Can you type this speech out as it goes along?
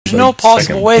There's no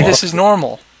possible way this is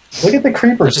normal. Look at the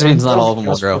creepers. That just means not all of them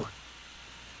will grow.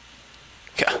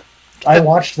 I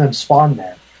watched them spawn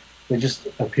there. They just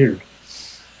appeared.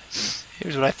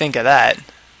 Here's what I think of that.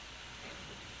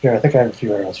 Here, I think I have a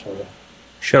few arrows for you.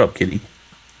 Shut up, kitty.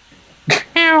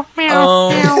 You're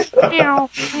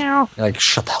like,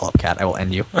 shut the hell up, cat. I will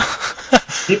end you.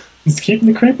 It's keeping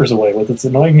the creepers away with its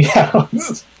annoying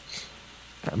meows.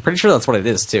 I'm pretty sure that's what it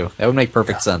is, too. That would make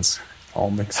perfect sense. All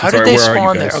makes How sense. did Alright, they where are you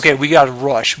spawn there? guys? Okay, we gotta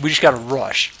rush. We just gotta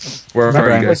rush. Where are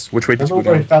Remember, you guys? Which way did you Remember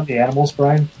go where we down? found the animals,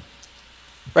 Brian?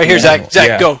 Right here, Yeah. Zach. Zach,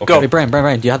 Yeah, go, okay. go. Hey,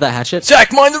 Brian, do you have that hatchet?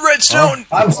 Zach, mine the redstone!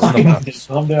 I'm fine.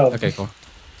 Calm down. Okay, cool.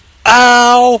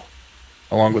 Ow!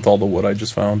 Along with all the wood I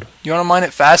just found. You wanna mine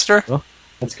it faster?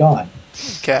 It's gone.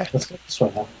 Okay. Let's go this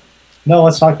way now. No,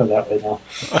 let's not go that way now.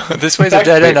 This way's a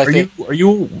dead end, I think. Did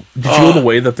you go the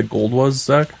way that the gold was,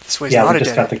 Zach? This way's Yeah, not we a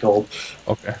just dead got end. the gold.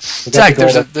 Okay. We got Zach, the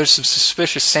gold. there's some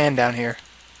suspicious sand down here.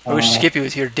 I wish Skippy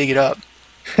was here to dig it up.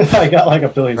 I got like a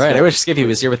billion. Right, I stuff. wish Skippy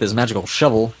was here with his magical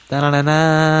shovel.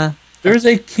 Da-na-na-na. There's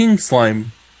a king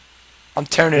slime. I'm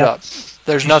tearing it Yeah. up.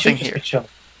 There's nothing Should here. just be chilling.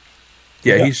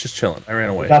 Yeah, Yeah. he's just chilling. I ran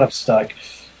away. Got him stuck.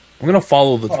 I'm gonna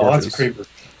follow the Oh, that's a torches. creeper.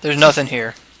 There's nothing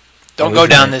here. Don't Oh, go there's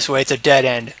down nothing. this way. It's a dead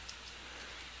end.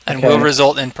 And Okay. will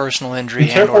result in personal injury Be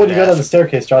and careful or when you go down the death.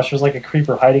 staircase, Josh. There's like a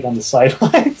creeper hiding on the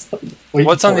sidelines. Waiting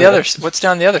What's on for the you. other? What's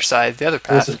down the other side? The other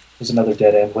path. There's another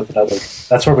dead end with another.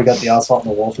 That's where we got the ocelot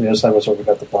and the wolf, and the other side was where we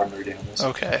got the barn raid animals.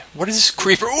 Okay. What is this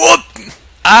creeper? Whoop!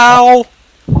 Ow!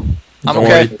 I'm Don't okay.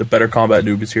 worry, the better combat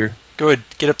noob is here. Good.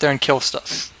 Get up there and kill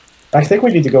stuff. I think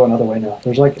we need to go another way now.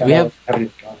 There's like. We have- haven't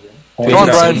even gone yet. Oh, Do we Come on,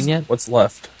 have Brian. obsidian yet? What's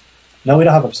left? No, we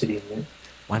don't have obsidian yet.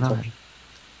 Why not?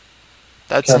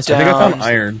 That's I I think I down. found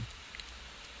iron.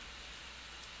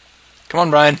 Come on,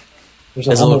 Brian. There's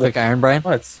Does it a look little like iron, Brian?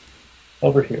 What?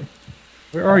 over here.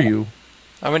 Where are you?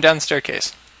 I went down the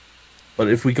staircase. But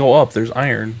if we go up, there's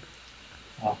iron.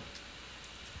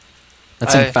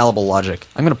 That's I- infallible logic.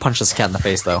 I'm gonna punch this cat in the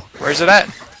face, though. Where's it at?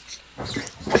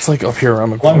 It's like up here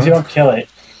around the As long as you corner. don't kill it.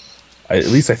 At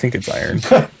least I think it's iron.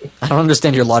 I don't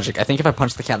understand your logic. I think if I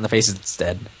punch the cat in the face, it's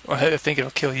dead. Well, I think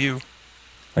it'll kill you.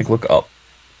 Like, look up.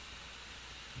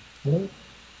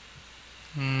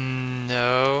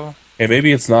 No. Hey,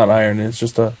 maybe it's not iron. It's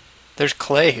just a. There's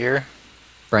clay here.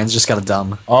 Brian's just got a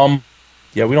dumb.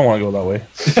 Yeah, we don't want to go that way.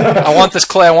 I want this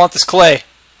clay. I want this clay.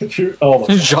 Oh, my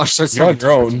God. Josh starts You're on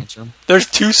throwing your a own. tantrum. There's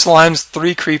 2 slimes,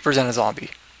 3 creepers, and a zombie.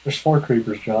 There's 4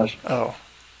 creepers, Josh. Oh.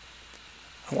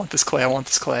 I want this clay. I want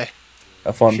this clay.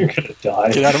 Have fun. You're gonna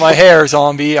die. Get out of my hair,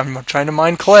 zombie. I'm trying to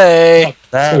mine clay.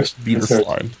 That be the It's hurt.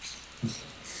 slime.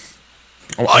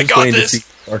 I I'm just got waiting this. To see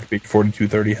if Arcbait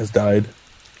 4230 has died.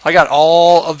 I got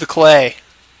all of the clay.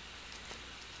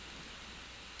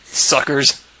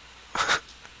 Suckers.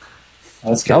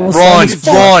 Let's That go. was- Run,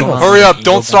 Slime run, is fun. hurry up,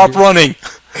 don't stop running.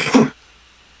 I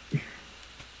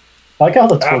like how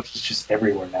the torch is just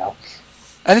everywhere now.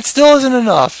 And it still isn't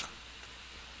enough.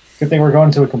 Good thing we're going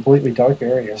to a completely dark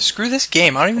area. Screw this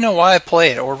game. I don't even know why I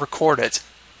play it or record it.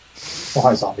 Oh,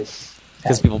 hi, zombie.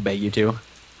 Because people beg you to.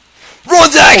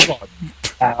 Run, Zach!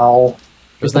 Ow.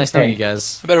 It was nice knowing you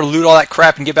guys. I better loot all that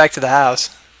crap and get back to the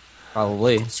house.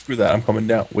 Probably. Screw that, I'm coming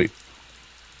down. Wait.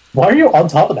 Why are you on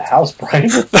top of the house, Brian?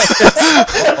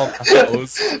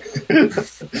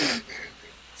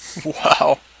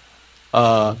 Wow.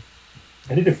 Uh,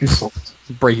 I need a few souls.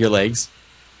 break your legs.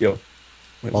 Yo.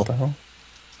 Wait, what the hell?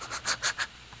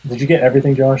 Did you get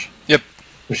everything, Josh? Yep.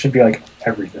 There should be, like,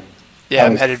 everything. Yeah,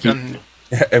 I'm was headed. cute.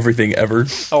 Everything ever.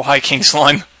 Oh, hi, King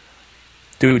Slime.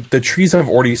 Dude, the trees have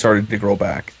already started to grow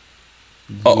back.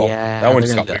 Uh-oh. Yeah, That one's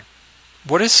they're gonna coming.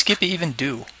 What does Skippy even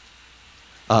do?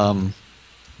 Well,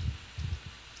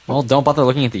 don't bother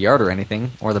looking at the yard or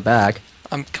anything, or the back.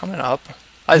 I'm coming up.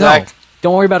 Hi, No, Zach.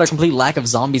 don't worry about a complete lack of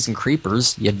zombies and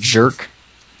creepers, you jerk.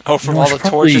 Oh, from No, all I the should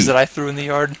torches probably- that I threw in the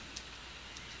yard.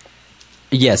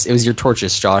 Yes, it was your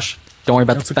torches, Josh. Don't worry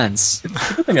about That's the fence.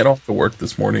 It's a good thing I don't have to work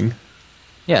this morning.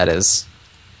 Yeah, it is.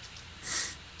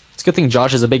 It's a good thing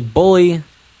Josh is a big bully.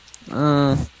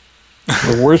 The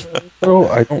worst, though,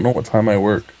 I don't know what time I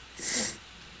work.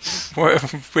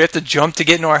 We have to jump to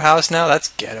get into our house now? That's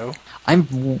ghetto.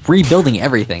 I'm rebuilding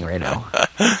everything right now.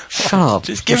 Shut up.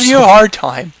 Just giving you a hard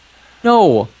time.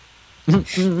 No.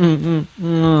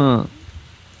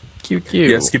 Cute.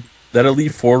 Yeah, Skip, that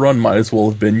Elite 4 run might as well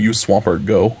have been you Swampert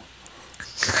Go.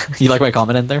 You like my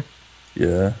comment in there?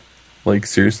 Yeah. Like,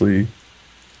 seriously,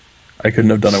 I couldn't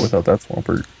have done it without that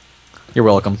Swampert. You're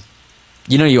welcome.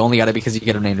 You know you only got it because you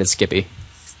could have named it Skippy.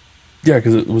 Yeah,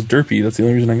 because it was derpy. That's the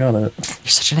only reason I got it. You're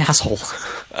such an asshole.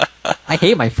 I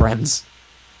hate my friends.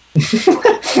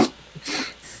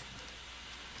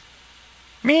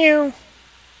 Meow.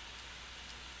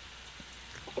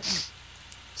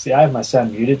 See, I have my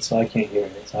sound muted, so I can't hear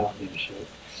it, so I don't give a shit.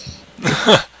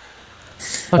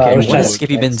 Okay, was what has trying to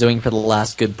Skippy been fix. doing for the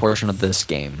last good portion of this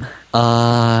game?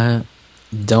 Don't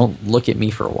look at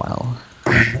me for a while.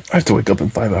 I have to wake up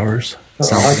in 5 hours.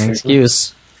 Sounds like an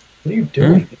excuse. What are you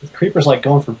doing? The creeper's like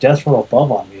going for death row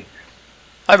above on me.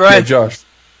 Hi, Yeah, Bryan. Josh.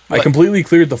 I What? completely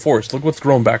cleared the forest. Look what's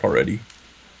grown back already.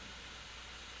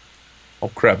 Oh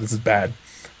crap, this is bad.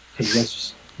 Hey,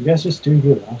 you guys just do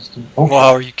good. I'll just do, oh,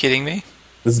 Wow, are you kidding me?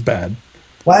 This is bad.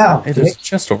 wow. Hey, there's Nick. a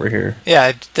chest over here.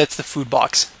 Yeah, that's the food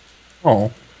box. Oh,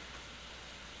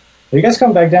 Are you guys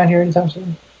coming back down here anytime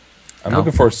soon? I'm No.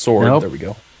 looking for a sword. Nope. There we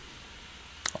go.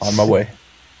 On my way.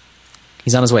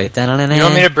 He's on his way. You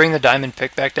want me to bring the diamond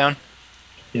pick back down?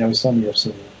 Yeah, we still need to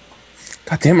see.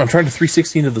 God damn, I'm trying to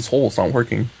 360 into this hole. It's not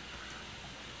working.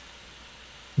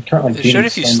 I'm currently It beating should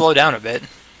if you some- slow down a bit.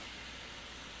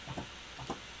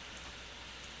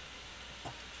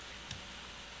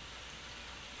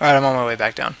 Alright, I'm on my way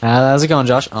back down. How's it going,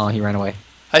 Josh? Oh, he ran away.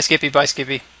 Hi, Skippy. Bye,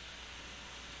 Skippy.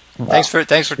 Thanks for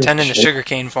tending the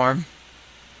sugarcane farm.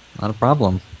 Not a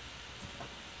problem.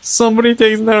 Somebody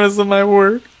takes notice of my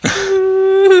work.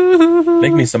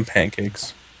 Make me some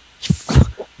pancakes.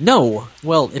 No.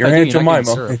 Well, if Your I do, Aunt you're not getting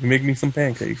Jemima, syrup. make me some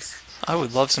pancakes. I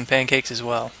would love some pancakes as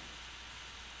well.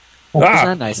 Isn't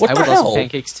that nice? What I the would love some hell?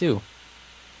 pancakes too.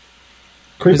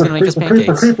 Creeper, Who's gonna make us creeper,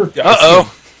 creeper, pancakes? creeper.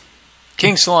 Uh-oh.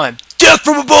 King Slime. Death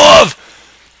from above!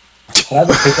 Can I have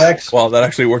a pickaxe? Wow, that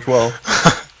actually worked well.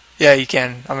 Yeah, you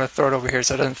can. I'm going to throw it over here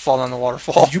so it doesn't fall down the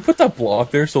waterfall. Did you put that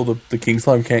block there so the king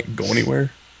slime can't go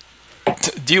anywhere?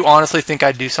 Do you honestly think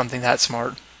I'd do something that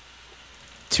smart?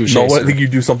 Touche, No, I sir. think you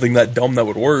do something that dumb that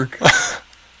would work.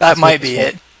 That might be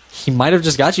it. He might have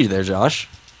just got you there, Josh.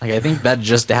 Like, I think that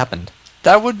just happened.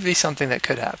 That would be something that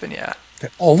could happen, yeah.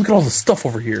 Oh, look at all the stuff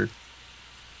over here.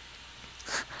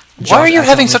 Why are you Josh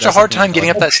having accidentally such a does hard something time getting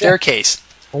up about that staircase?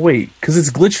 Oh, wait, because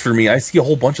it's glitched for me. I see a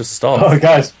whole bunch of stuff. Oh,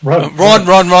 guys, run. Run,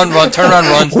 run, run, run. Turn around,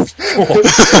 run.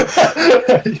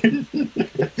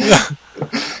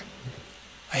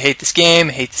 I hate this game.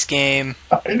 I hate this game.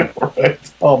 I know,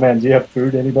 right? Oh, man, do you have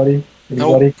food, anybody?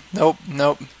 Anybody? Nope,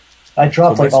 nope. I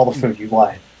dropped, So like, my- all the food. You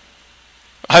lied.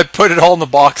 I put it all in the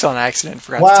box on accident.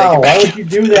 Forgot to take Wow, it why back. would you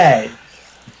do that?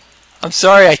 I'm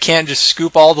sorry I can't just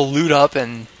scoop all the loot up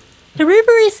and...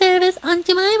 Delivery service on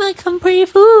Jemima, come for your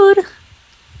food.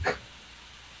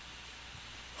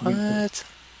 What?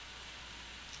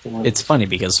 It's funny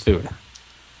because food.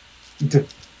 I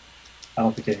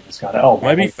don't think any of us got it. Oh, It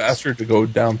might be man, faster to go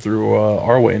down through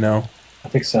our way now. I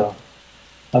think so.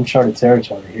 Uncharted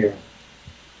territory here.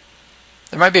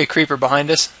 There might be a creeper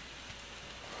behind us.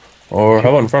 Or how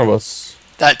about in front of us?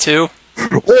 That too.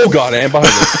 Oh god, and behind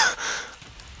us.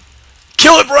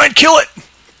 Kill it, Bryan! Kill it!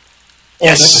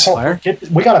 Yes! Oh, Fire?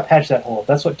 we gotta patch that hole.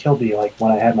 That's what killed me, like,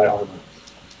 when I had my armor.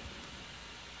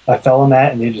 I fell in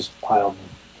that, and they just piled me.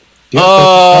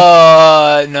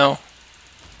 No.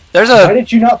 There's Why a...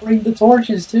 did you not bring the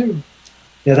torches, too?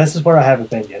 Yeah, this is where I haven't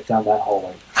been yet, down that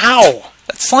hallway. Ow!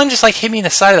 That slime just like hit me in the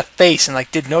side of the face and like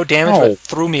did no damage, Ow. but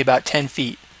threw me about 10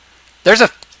 feet. There's a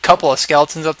couple of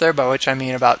skeletons up there, by which I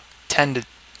mean about 10 to...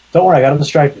 Don't worry, I got them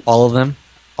distracted. All of them.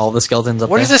 All the skeletons up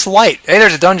What there. is this light? Hey,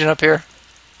 there's a dungeon up here.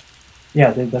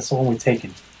 Yeah, that's the one we've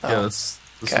taken. Yeah, this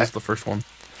Okay. is the first one.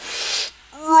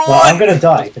 Well, I'm gonna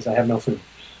die, because I have no food.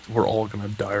 We're all gonna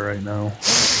die right now.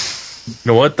 You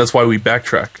know what? That's why we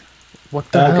backtrack.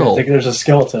 What the Okay, I hell? think there's a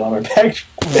skeleton on our back.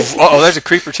 Uh-oh, there's a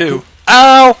creeper too.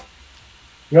 Ow!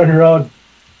 You're on your own.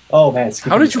 Oh, man.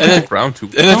 How did you And get then- around to?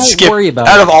 And then Don't Skip, worry about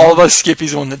out it. of all of us,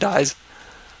 Skippy's the one that dies.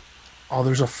 Oh,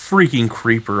 there's a freaking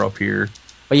creeper up here.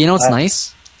 But you know what's I-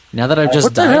 nice? Now that I've just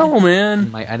What the died, hell,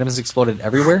 man? my items exploded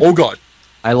everywhere. Oh god,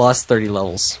 I lost 30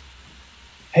 levels.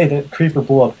 Hey, that creeper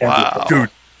blew up everything. Wow. dude,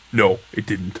 no, it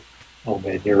didn't. Oh,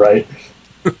 man, you're right.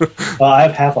 I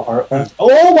have half a heart left.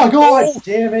 Oh, my God! Oh.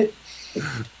 Damn it.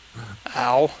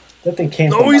 Ow. That thing came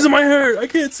No, from... he's in my hair. I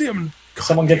can't see him. God,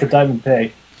 Someone get the diamond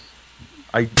peg.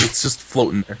 it's just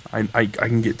floating there. I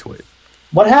can get to it.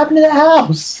 What happened to the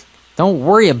house? Don't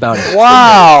worry about it.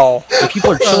 Wow. The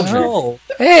people are children. Hell?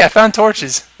 Hey, I found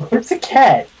torches. Where's the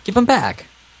cat? Give them back.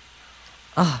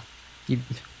 Ah, you.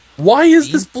 Why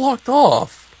is this blocked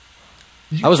off?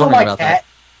 Did you I was kill wondering my about cat?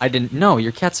 that. I didn't know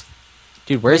your cat's.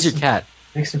 Dude, where's your cat?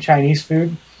 Make some Chinese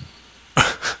food?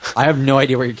 I have no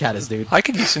idea where your cat is, dude. I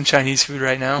could use some Chinese food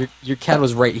right now. Your cat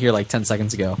was right here like 10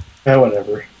 seconds ago. Yeah,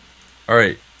 whatever. All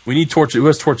right, we need torches. Who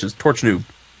has torches? Torch noob.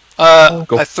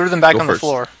 Go- I threw them back go on the first.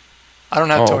 floor. I don't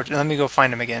have Oh. torches. Let me go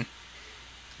find them again.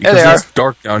 Because they are. it's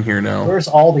dark down here now. Where's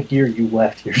all the gear you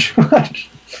left here, Josh?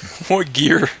 What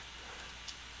gear?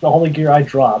 The only gear I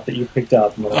dropped that you picked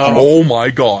up. I'm gonna- Oh. Oh my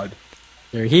god.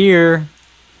 They're here.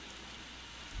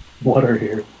 Water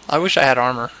here. I wish I had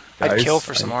armor. I'd Guys, kill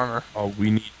for some armor. Oh,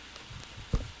 we need.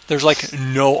 There's like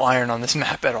no iron on this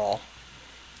map at all.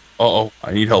 Uh-oh,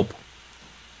 I need help.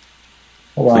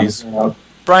 Hold on. Please.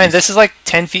 Brian, this is like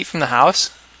 10 feet from the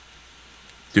house.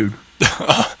 Dude.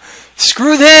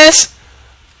 Screw this!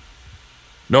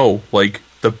 No, like,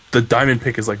 the diamond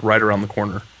pick is, like, right around the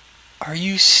corner. Are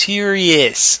you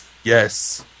serious?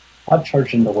 Yes. I've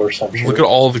charged into worse, I'm sure. Look at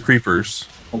all of the creepers.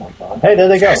 Oh my god. Hey, there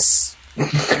they go. Yes!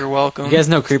 You're welcome. You guys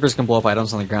know creepers can blow up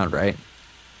items on the ground, right?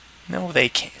 No, they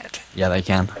can't. Yeah, they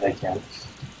can. They can.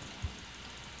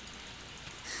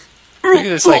 Look at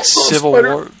this, like, Civil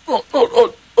spider. War.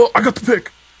 Oh, I got the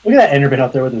pick. Look at that Enderman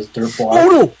out there with his dirt block.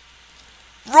 Oh,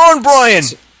 no! Run, Brian!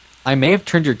 I may have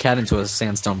turned your cat into a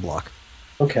sandstone block,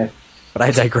 Okay. but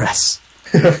I digress.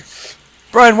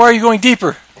 Brian, why are you going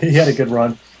deeper? He had a good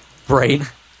run. Great.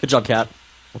 Good job, cat.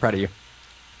 I'm proud of you.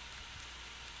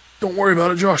 Don't worry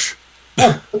about it, Josh.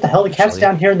 Oh, what the hell? The cat's Actually-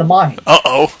 down here in the mine.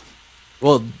 Uh-oh.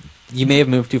 Well, you may have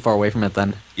moved too far away from it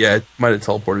then. Yeah, it might have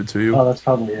teleported to you. Oh, that's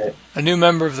probably it. A new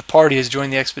member of the party has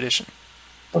joined the expedition.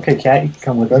 Okay, cat, you can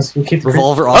come with us. You'll keep the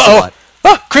Revolver Uh-oh. Ocelot.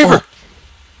 Ah, creeper!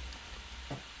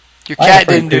 Your I ain't cat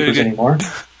afraid didn't of do it creepers good. anymore.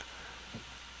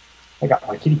 I got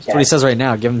my kitty cat. That's what he says right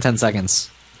now. Give him 10 seconds.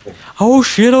 Oh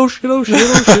shit, oh shit, oh shit,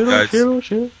 oh shit, oh Guys. shit, oh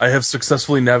shit. I have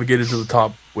successfully navigated to the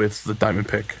top with the diamond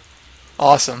pick.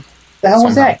 Awesome. The hell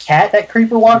was Somehow. that, cat? That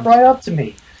creeper walked right up to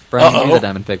me. Brian, give me Uh-oh. the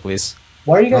diamond pick, please.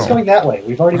 Why are you guys Oh. going that way?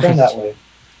 We've already been that way.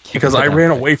 Because I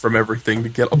ran away from everything to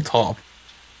get up top.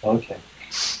 Okay.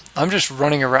 I'm just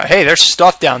running around. Hey, there's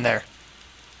stuff down there.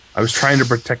 I was trying to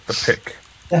protect the pick.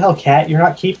 The hell, cat? You're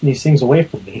not keeping these things away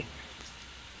from me.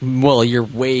 Well, you're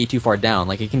way too far down.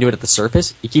 Like, it can do it at the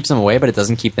surface. It keeps them away, but it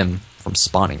doesn't keep them from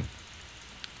spawning.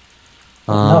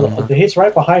 No, he's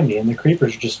right behind me, and the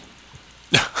creeper's just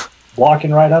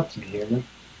walking right up to me here.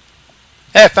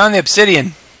 Hey, I found the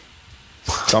obsidian.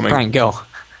 Coming. Brian, go.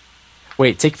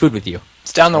 Wait, take food with you.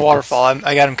 It's down the waterfall.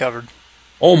 I got him covered.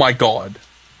 Oh my god.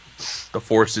 The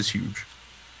forest is huge.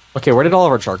 Okay, where did all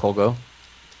of our charcoal go?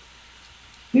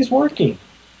 He's working.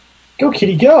 Go,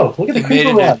 kitty, go! Look at the He made creeper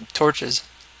it run. into torches.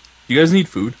 You guys need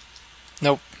food?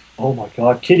 Nope. Oh my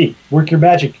god, kitty, work your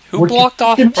magic. Who Work blocked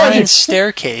off your magic. Brian's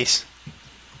staircase?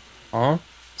 Huh?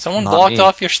 Someone Not blocked me.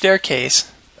 off your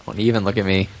staircase. Don't even look at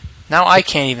me. Now I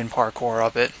can't even parkour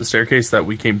up it. The staircase that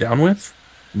we came down with?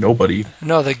 Nobody.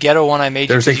 No, the ghetto one I made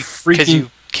There's a because freaking-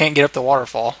 you can't get up the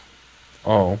waterfall.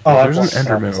 Oh, Oh, there's an I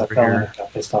Enderman I over fell in here. and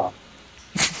got pissed off.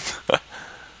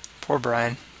 Poor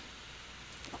Brian.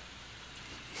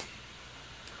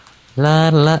 La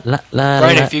la la la.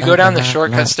 Brian, la, if you go down the la,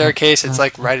 shortcut la, staircase, it's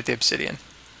like right at the obsidian.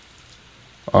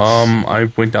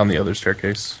 I went down the other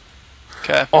staircase.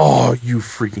 Okay. Oh, you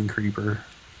freaking creeper.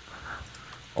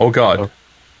 Oh god.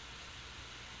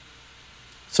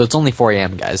 So it's only 4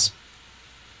 a.m., guys.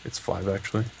 It's 5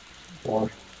 actually. Or,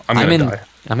 I'm gonna in die.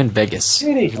 I'm in Vegas.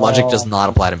 Kitty. Logic Oh. does not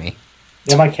apply to me.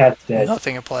 yeah, my cat's dead.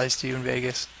 Nothing applies to you in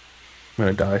Vegas. I'm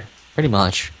gonna die. Pretty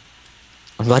much.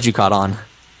 I'm glad you caught on.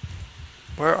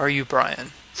 Where are you,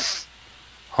 Brian?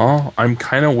 Huh? I'm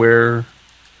kinda where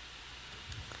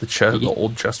the chest the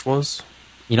old chest was.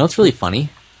 You know what's really funny?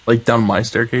 Like down my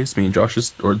staircase, me and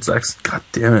Josh's or Zach's. God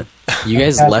damn it. You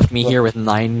guys left me here with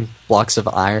 9 blocks of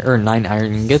iron, or 9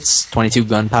 iron ingots, 22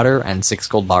 gunpowder, and 6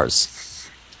 gold bars.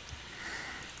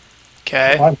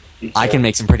 Okay. I can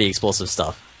make some pretty explosive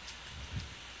stuff.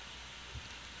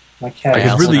 My cat. I I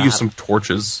could also really know use how- some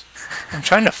torches. I'm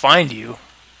trying to find you.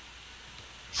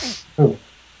 Who?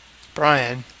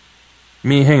 Brian.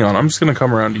 Me, hang on. I'm just gonna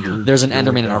come around to your. There's an your Enderman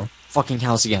in window. our fucking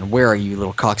house again. Where are you,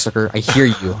 little cocksucker? I hear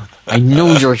you. I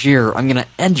know you're here. I'm gonna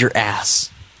end your ass.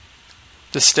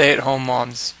 The stay-at-home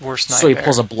mom's worst So he nightmare.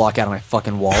 pulls a block out of my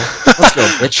fucking wall. Let's go,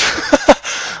 bitch.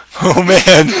 Oh,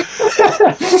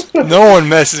 man. No one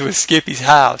messes with Skippy's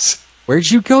house. Where'd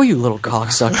you go, you little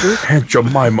cocksucker? Aunt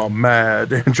Jemima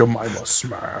mad. Aunt Jemima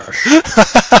smash.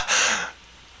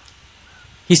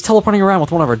 He's teleporting around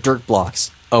with one of our dirt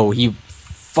blocks. Oh, he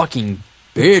fucking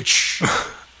bitch.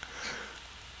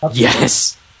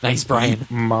 Yes. Nice, Brian.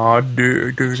 My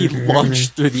dude. He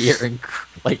launched through the air and,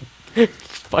 like,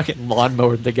 fucking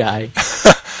lawnmowed the guy.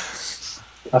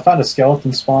 I found a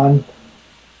skeleton spawn,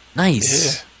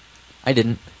 Nice. Yeah. I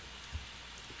didn't.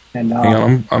 and Hang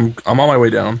on, I'm on my way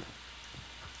down.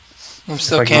 I'm If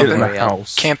still I can get it in camping. the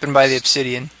house. Camping by the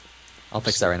obsidian. I'll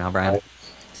fix that right now, Brian.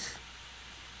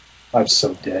 I'm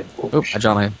so dead. Oop, I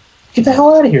dropped my... Get the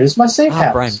hell out of here! This is my safe Ah,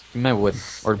 house. Brian, give me my wood.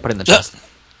 Or put it in the chest.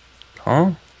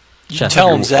 Huh? You Chest.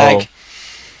 tell him, Zach.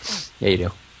 Yeah, you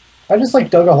do. I just like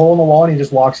dug a hole in the wall and he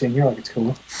just walks in here like it's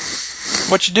cool.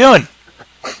 What you doing?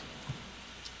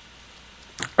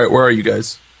 Alright, where are you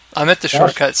guys? I'm at the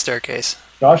shortcut staircase.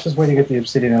 Josh is waiting at the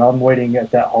obsidian, and I'm waiting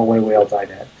at that hallway whale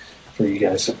died at for you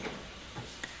guys.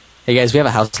 Hey guys, we have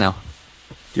a house now.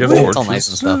 Do you have It's all nice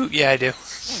and torches? stuff. Yeah, I do.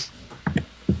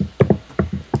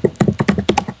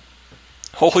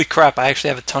 Holy crap, I actually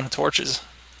have a ton of torches.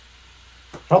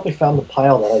 Probably found the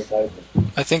pile that I died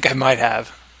with. I think I might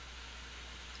have.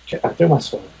 Okay, I threw my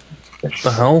sword. What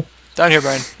the hell? Down here,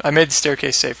 Brian. I made the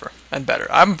staircase safer and better.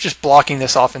 I'm just blocking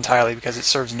this off entirely because it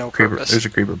serves no Creeper. purpose. There's a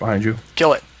creeper behind you.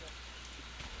 Kill it.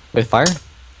 With fire?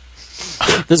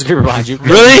 There's a creeper behind you.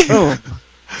 Really? Oh.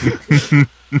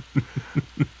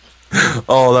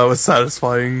 Oh, that was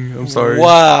satisfying. I'm sorry.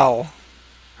 Wow.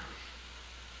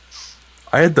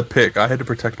 I had the pick. I had to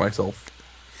protect myself.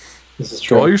 This is So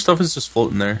true. all your stuff is just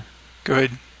floating there.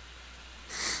 Good.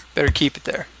 Better keep it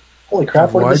there. Holy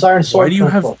crap! What did this iron sword why do you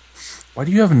come have? from? Why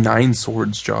do you have 9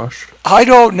 swords, Josh? I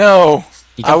don't know.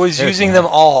 You I can was fare using it, them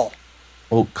all.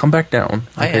 Well, come back down.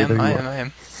 I Okay, am. there you I are. am. I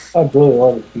am. I'd really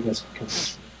love it if you guys could come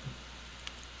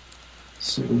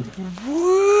soon.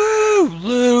 Woo!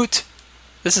 Loot.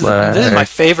 This is Like- my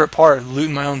favorite part.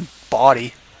 Looting my own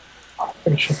body. I'm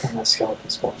gonna check on that skeleton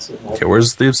spot. See Okay,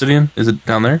 where's the obsidian? Is it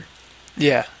down there?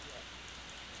 Yeah.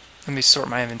 Let me sort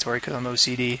my inventory because I'm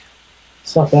OCD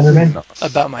Stuff Enderman.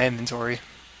 about my inventory.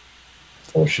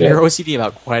 Oh shit! You're OCD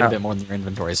about quite a Ow. bit more than your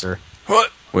inventory, sir.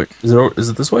 What? Wait, is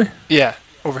it this way? Yeah,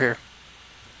 over here.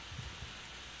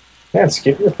 Man,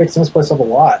 Skippy, you're fixing this place up a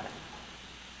lot.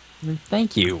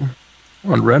 Thank you.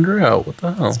 Come on, render out. What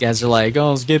the hell? These guys are like,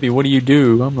 oh, Skippy, what do you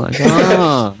do? I'm like,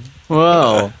 oh,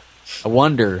 well, I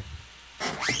wonder.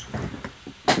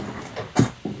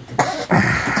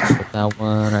 Let's put that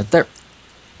one right there.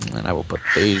 And I will put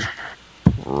these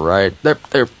right there.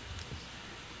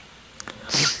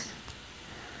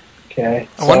 Okay.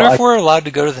 I wonder if we're allowed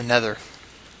to go to the Nether.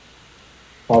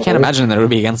 I can't imagine that it would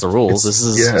be against the rules. This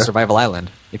is yeah. a survival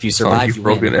island. If you survive, You've you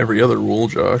broken win. every other rule,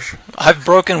 Josh. I've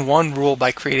broken one rule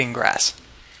by creating grass.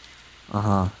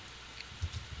 Uh-huh.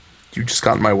 You just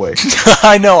got in my way.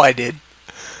 I know I did.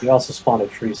 You also spawned a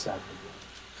tree sapling.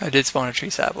 I did spawn a tree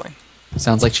sapling.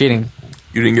 Sounds like cheating.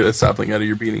 You didn't get a sapling out of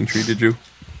your beating tree, did you?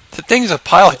 The thing's a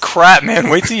pile of crap, man.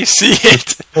 Wait till you see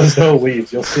it. There's no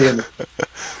leaves. You'll see in.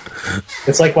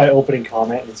 It's like my opening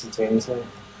comment instantaneously.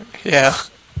 Yeah.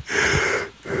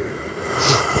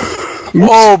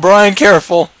 Whoa, Brian,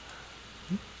 careful.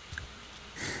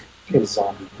 Get a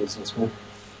zombie businessman.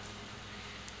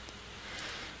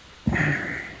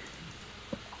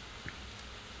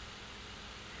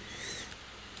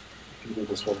 People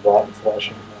this with rotten flesh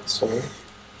and that sword.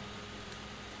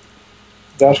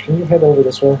 Josh, can you head over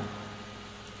this way?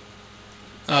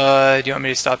 Do you want me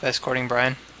to stop escorting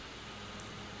Brian?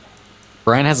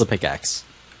 Bryan has a pickaxe.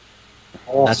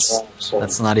 I lost That's rotten sword.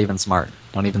 that's not even smart.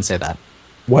 Don't even say that.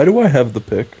 Why do I have the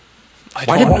pick? I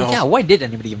Why don't did know. why did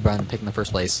anybody give Bryan the pick in the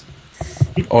first place?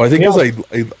 Oh, I think We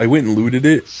because I went and looted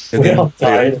it. And We then all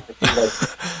died. yeah,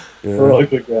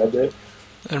 Heroically grabbed it.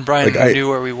 And Brian Like, I- knew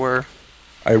where we were.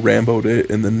 I Rambo'd it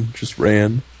and then just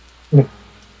ran. So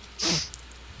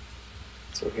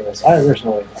there's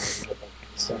no way I can get that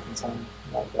stuff in time.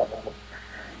 Not that level.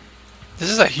 This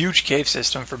is a huge cave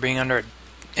system for being under an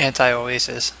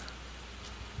anti-oasis.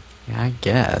 Yeah, I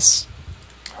guess.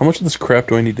 How much of this crap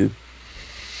do I need to...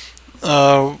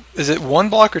 Is it 1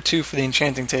 block or 2 for the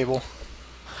enchanting table?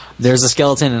 There's a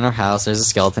skeleton in our house. There's a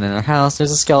skeleton in our house.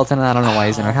 There's a skeleton. I don't know why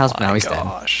he's in our house, but now he's dead.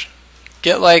 Gosh.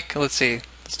 Get like, let's see.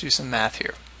 Let's do some math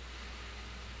here.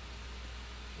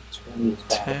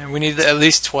 25. We need at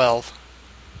least 12.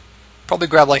 Probably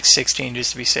grab like 16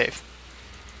 just to be safe.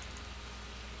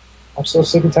 I'm so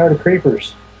sick and tired of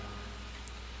creepers.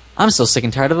 I'm so sick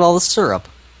and tired of all the syrup.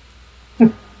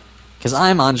 Because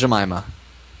I'm Aunt Jemima.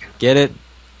 Get it?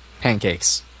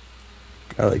 Pancakes.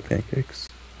 I like pancakes.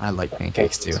 I like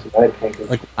pancakes too. I had pancakes.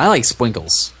 Like- I like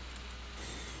sprinkles.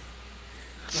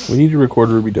 We need to record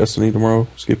Ruby Destiny tomorrow,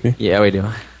 Skippy. Yeah, we do.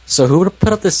 So who would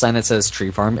put up this sign that says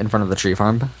tree farm in front of the tree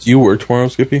farm? Do you work tomorrow,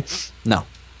 Skippy? No.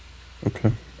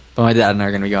 Okay. But my dad and I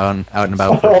are going to be going out and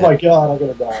about. For Oh my god, I'm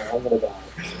gonna die. I'm gonna die.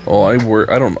 Well, I work.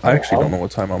 I actually don't know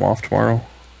what time I'm off tomorrow.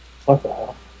 What the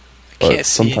hell? I But can't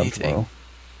see sometime anything. tomorrow.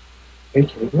 Are you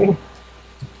kidding me?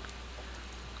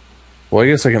 Well, I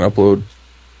guess I can upload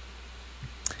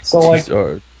So like,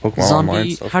 Pokemon Online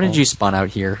Zombie, stuff. how did you spawn out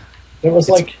here? it was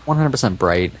like 100%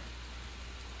 bright.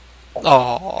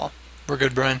 Oh, we're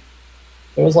good, Brian.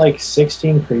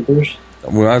 16 creepers,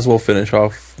 We might as well finish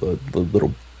off the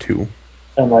little 2.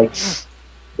 and like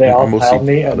they Yeah, all I'm mostly piled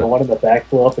me, got and the it. one in the back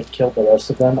blew up and killed the rest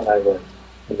of them, and I lived.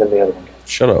 And then the other one got.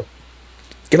 Shut up.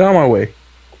 Get out of my way.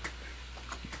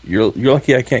 You're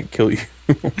lucky I can't kill you.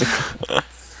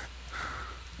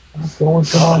 I'm going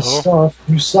God's stuff.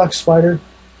 You suck, spider.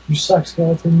 You suck,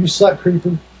 skeleton. You suck,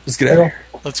 creeper. Just get out of here.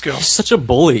 Let's go. You're such a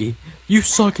bully. You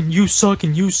suck and you suck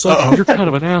and you suck. And you're kind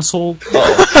of an asshole.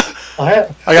 I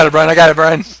got it, Brian. I got it,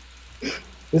 Brian.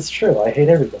 It's true. I hate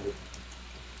everybody.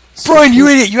 Brian, you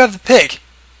idiot! You have the pick.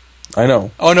 I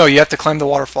know. Oh no, you have to climb the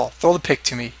waterfall. Throw the pick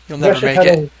to me. You'll never make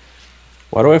it.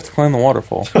 Why do I have to climb the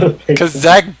waterfall? Because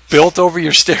Zach built over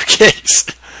your staircase.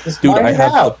 Dude, I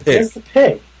have the pick. Where's the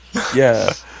pick?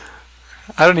 Yeah.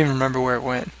 I don't even remember where it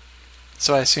went.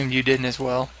 So I assumed you didn't as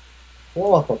well.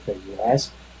 Blow up a pig, you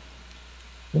ass.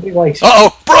 Nobody likes you.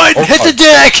 Uh-oh! Brian, hit the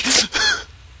deck!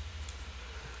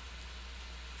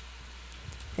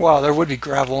 Wow, there would be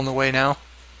gravel in the way now.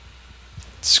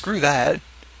 Screw that.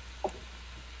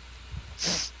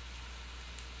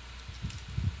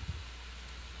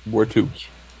 Where to?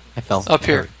 I fell. Up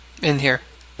here. In here.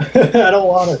 I don't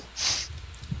want it.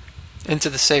 Into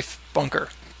the safe bunker.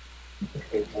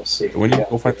 Okay, we'll see. When you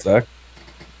go find Zach?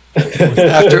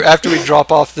 After we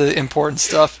drop off the important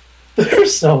stuff.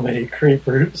 There's so many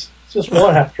creepers. It's just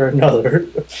one after another.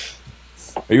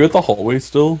 Are you at the hallway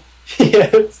still?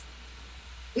 Yes.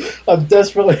 I'm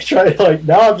desperately trying to,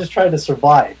 now I'm just trying to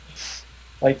survive.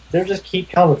 They just keep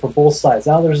coming from both sides.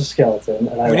 Now there's a skeleton.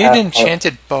 And We need an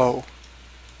enchanted bow.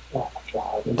 Oh my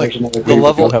god. Like There's another the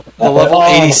level Oh,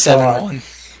 87 God. one.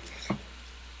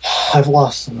 I've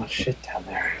lost so much shit down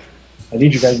there. I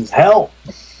need you guys' help.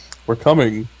 We're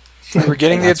coming. We're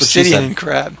getting the That's what she obsidian said. and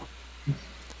crab.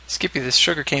 Skippy, this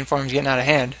sugarcane farm's getting out of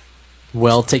hand.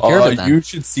 Well, take care of it then. You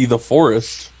should see the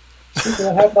forest. See,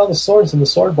 I have all the swords in the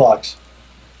sword box.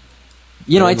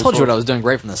 You know, I Yeah, told you sword. what I was doing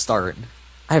right from the start.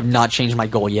 I have not changed my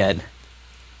goal yet.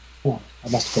 Oh, I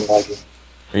must have been lagging.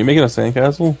 Are you making a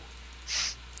sandcastle?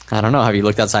 I don't know. Have you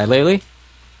looked outside lately?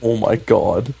 Oh my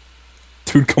god.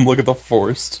 Dude, come look at the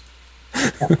forest.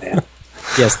 Oh, man.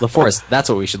 Yes, the forest. That's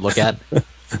what we should look at.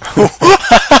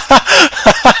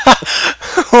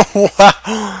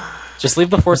 Wow. Just leave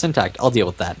the forest intact. I'll deal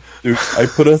with that. Dude, I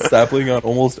put a sapling on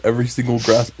almost every single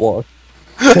grass block.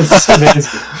 This is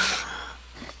amazing.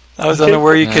 I was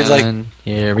unaware you could, And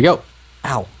here we go.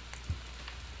 Ow.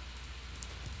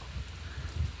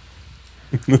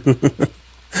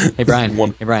 Hey, Brian.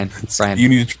 One. Hey, Brian. Brian. You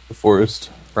need to try the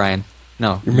forest. Brian.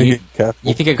 No. You're making a castle.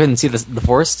 You think I couldn't see the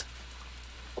forest?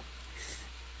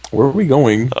 Where are we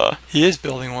going? he is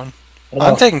building one. Oh,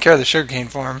 I'm taking care of the sugarcane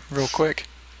farm real quick.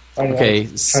 Okay,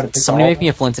 somebody make me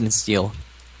a flint and steel.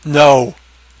 No.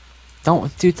 Don't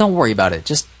worry about it.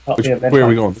 Just, Where are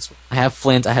we going? This way. I have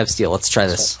flint, I have steel. Let's try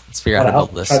this. Let's figure out how to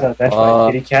build this. Try to vent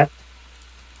my kitty cat.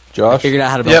 I Josh, figured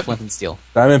out how to build Yep. flint and steel.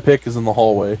 diamond pick is in the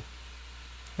hallway.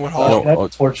 What Oh, hall? No. can I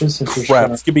have torches since you're Crap,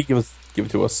 showing- Skippy, give it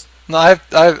to us. No, I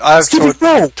have Skippy,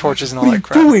 no! torches and all What are that you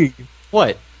crap. doing?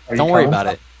 What? Are you Don't worry coming?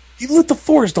 about it. You lit the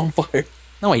forest on fire.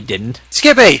 No, I didn't.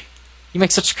 Skippy! You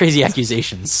make such crazy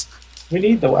accusations. We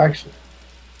need though, actually.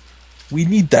 We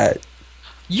need that.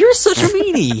 You're such a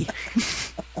meanie.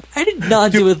 I did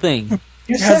not do a thing.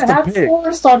 You has said the have the pick.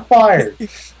 forest on fire.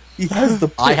 He has the.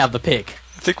 I have the pick.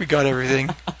 I think we got everything.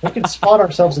 We can spot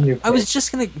ourselves a new I was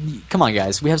just gonna. Come on,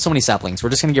 guys. We have so many saplings. We're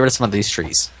just gonna get rid of some of these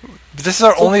trees. But this is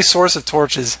our only source of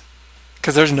torches.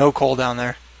 Because there's no coal down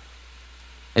there.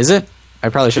 Is it? I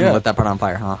probably shouldn't Yeah. have lit that part on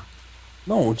fire, huh?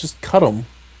 No, just cut them.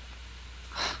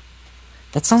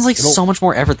 That sounds like It'll- so much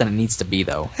more effort than it needs to be,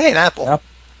 though. Hey, an apple.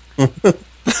 Yep.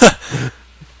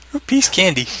 Ooh, piece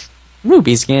candy. Ooh,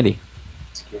 piece of candy.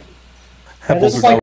 And this Apples is are like